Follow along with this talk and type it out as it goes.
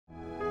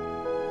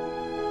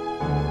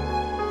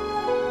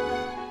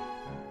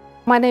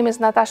My name is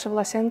Lev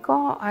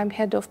Vlassenko. I'm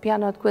head of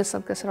piano at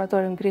Queensland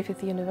Conservatorium,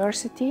 Griffith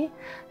University,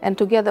 and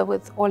together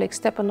with Oleg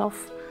Stepanov,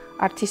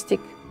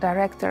 artistic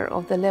director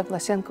of the Lev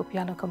Vlassenko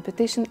Piano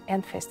Competition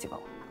and Festival.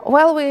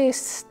 Well, we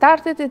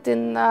started it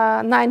in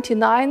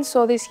 '99,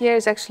 so this year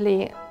is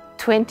actually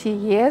 20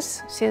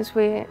 years since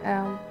we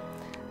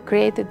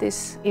created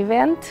this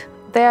event.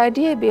 The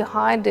idea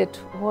behind it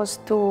was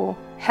to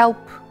help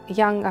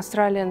young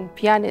Australian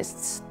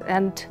pianists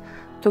and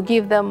to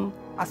give them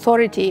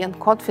authority and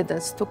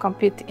confidence to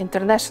compete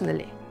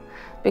internationally.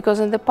 Because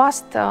in the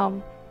past,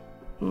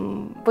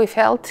 we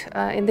felt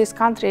in this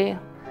country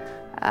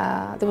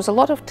there was a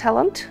lot of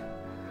talent,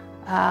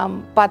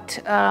 but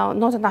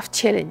not enough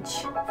challenge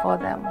for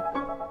them.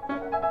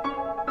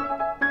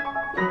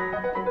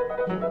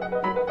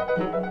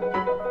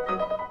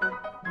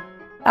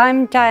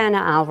 I'm Diana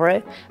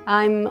Alvaro.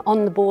 I'm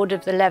on the board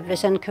of the Lev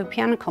Vlassenko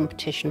Piano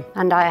Competition,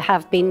 and I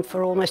have been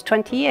for almost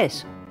 20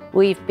 years.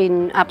 We've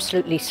been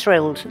absolutely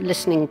thrilled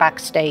listening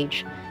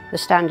backstage. The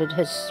standard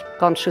has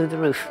gone through the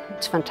roof.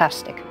 It's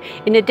fantastic.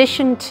 In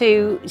addition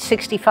to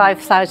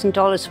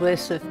 $65,000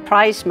 worth of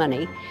prize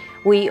money,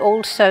 we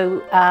also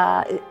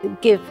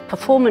give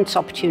performance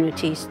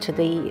opportunities to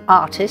the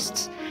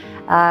artists.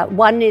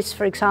 One is,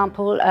 for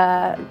example,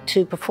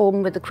 to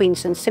perform with the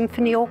Queensland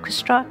Symphony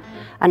Orchestra,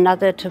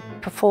 another to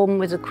perform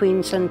with the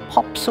Queensland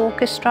Pops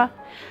Orchestra,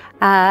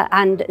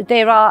 and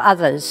there are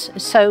others.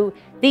 So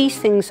these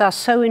things are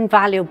so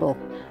invaluable,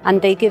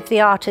 and they give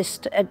the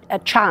artist a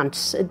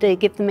chance, they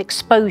give them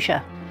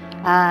exposure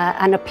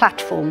and a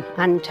platform,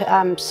 and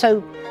I'm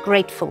so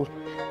grateful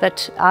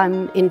that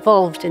I'm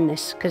involved in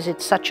this because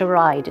it's such a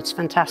ride, it's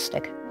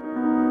fantastic.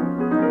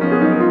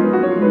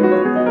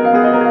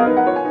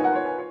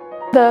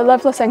 The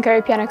Lev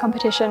Vlassenko Piano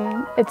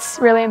Competition, it's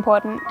really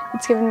important.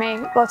 It's given me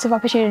lots of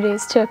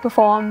opportunities to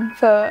perform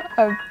for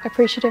an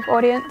appreciative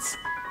audience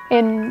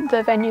in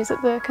the venues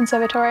at the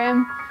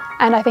Conservatorium,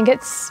 and I think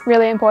it's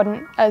really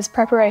important as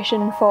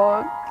preparation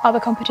for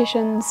other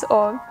competitions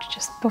or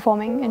just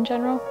performing in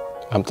general.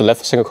 The Lev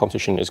Vlassenko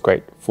competition is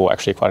great for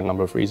actually quite a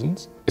number of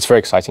reasons. It's very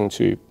exciting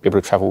to be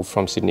able to travel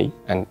from Sydney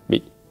and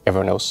meet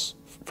everyone else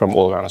from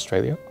all around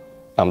Australia,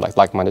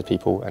 like-minded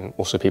people and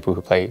also people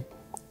who play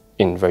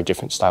in very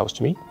different styles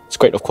to me. It's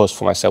great, of course,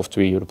 for myself to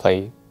be able to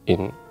play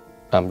in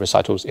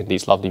recitals in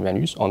these lovely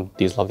venues on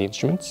these lovely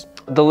instruments.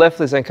 The Lev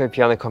Vlassenko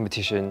Piano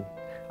Competition,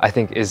 I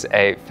think, is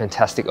a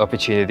fantastic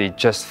opportunity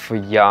just for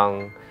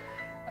young,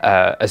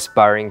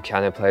 aspiring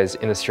piano players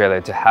in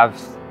Australia to have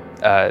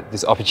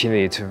this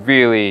opportunity to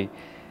really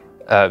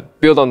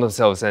build on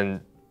themselves and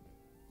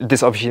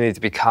this opportunity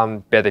to become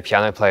better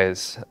piano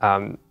players.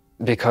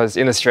 Because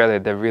in Australia,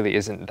 there really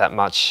isn't that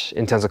much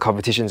in terms of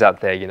competitions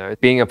out there, you know.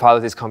 Being a part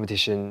of this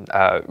competition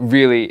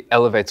really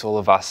elevates all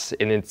of us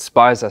and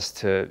inspires us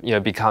to, you know,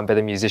 become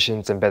better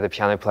musicians and better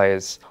piano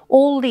players.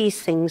 All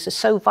these things are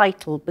so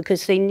vital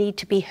because they need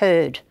to be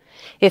heard.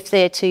 If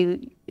they're to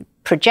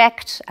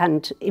project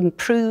and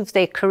improve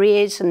their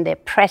careers and their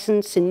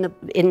presence in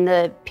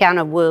the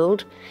piano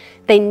world,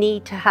 they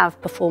need to have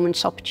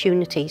performance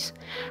opportunities.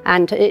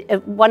 And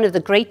one of the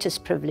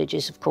greatest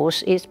privileges, of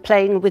course, is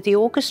playing with the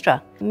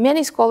orchestra.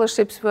 Many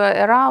scholarships were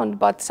around,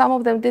 but some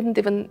of them didn't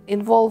even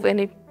involve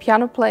any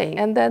piano playing.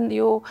 And then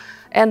you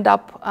end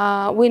up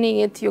winning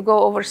it. You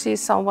go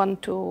overseas, someone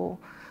to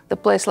the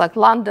place like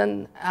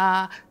London,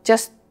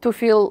 just to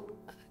feel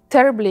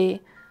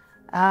terribly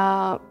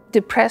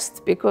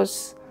depressed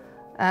because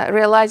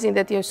realizing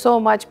that you're so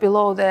much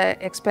below the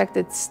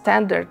expected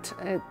standard,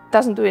 it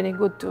doesn't do any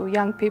good to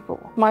young people.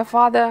 My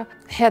father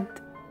had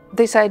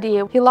this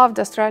idea. He loved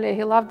Australia,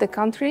 he loved the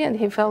country, and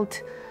he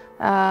felt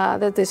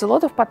that there's a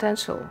lot of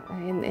potential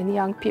in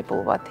young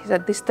people, but he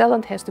said this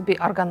talent has to be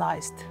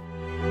organized.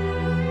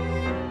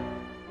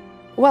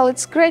 Well,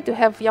 it's great to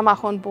have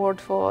Yamaha on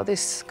board for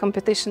this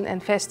competition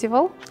and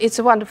festival. It's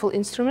a wonderful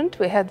instrument.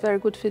 We had very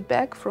good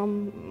feedback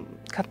from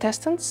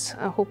contestants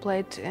who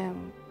played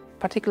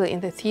particularly in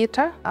the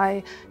theatre.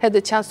 I had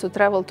the chance to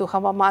travel to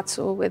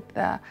Hamamatsu with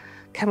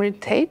Cameron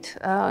Tate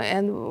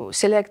and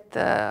select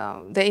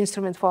the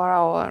instrument for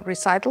our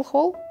recital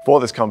hall. For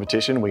this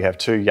competition, we have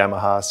two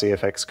Yamaha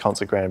CFX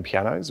concert grand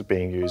pianos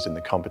being used in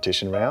the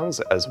competition rounds,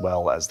 as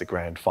well as the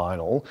grand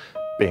final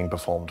being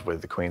performed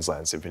with the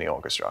Queensland Symphony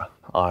Orchestra.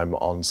 I'm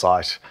on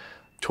site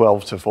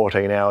 12 to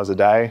 14 hours a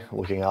day,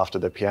 looking after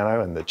the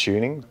piano and the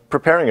tuning.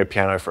 Preparing a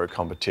piano for a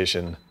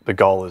competition, the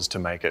goal is to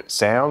make it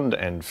sound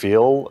and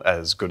feel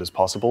as good as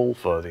possible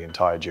for the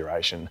entire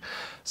duration.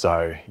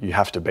 So you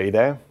have to be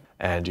there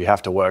and you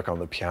have to work on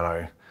the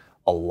piano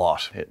a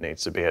lot. It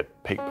needs to be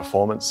at peak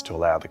performance to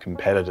allow the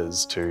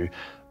competitors to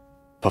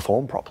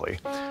perform properly.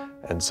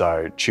 And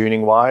so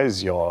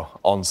tuning-wise, you're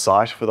on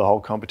site for the whole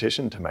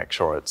competition to make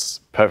sure it's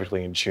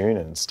perfectly in tune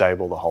and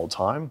stable the whole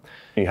time.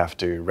 You have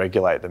to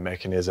regulate the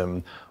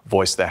mechanism,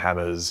 voice the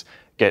hammers,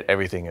 get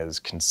everything as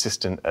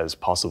consistent as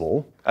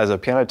possible. As a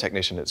piano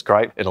technician, it's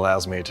great. It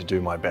allows me to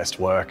do my best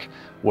work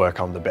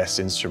on the best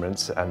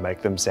instruments and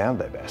make them sound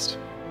their best.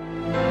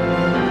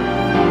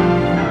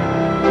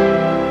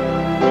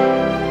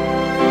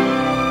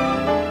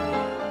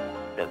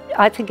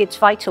 I think it's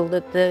vital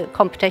that the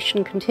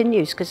competition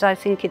continues, because I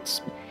think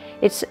it's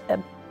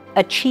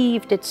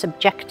achieved its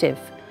objective,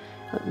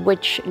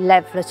 which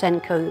Lev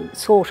Vlassenko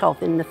thought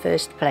of in the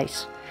first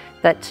place,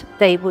 that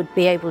they would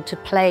be able to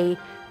play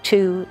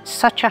to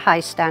such a high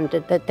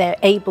standard that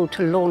they're able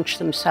to launch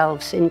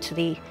themselves into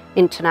the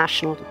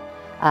international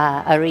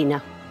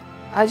arena.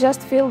 I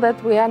just feel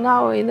that we are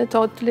now in a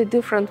totally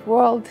different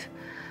world,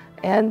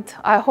 and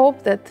I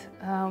hope that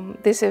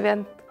this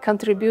event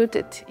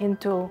contributed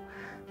into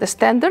the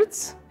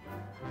standards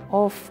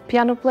of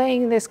piano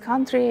playing in this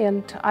country,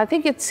 and I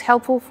think it's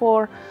helpful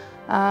for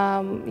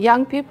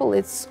young people.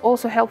 It's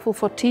also helpful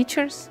for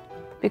teachers,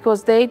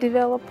 because they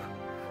develop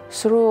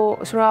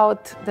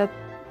throughout the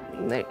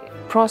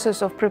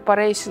process of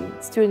preparation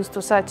students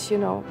to such,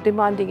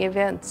 demanding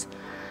events,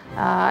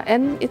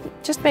 and it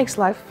just makes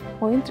life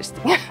more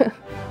interesting.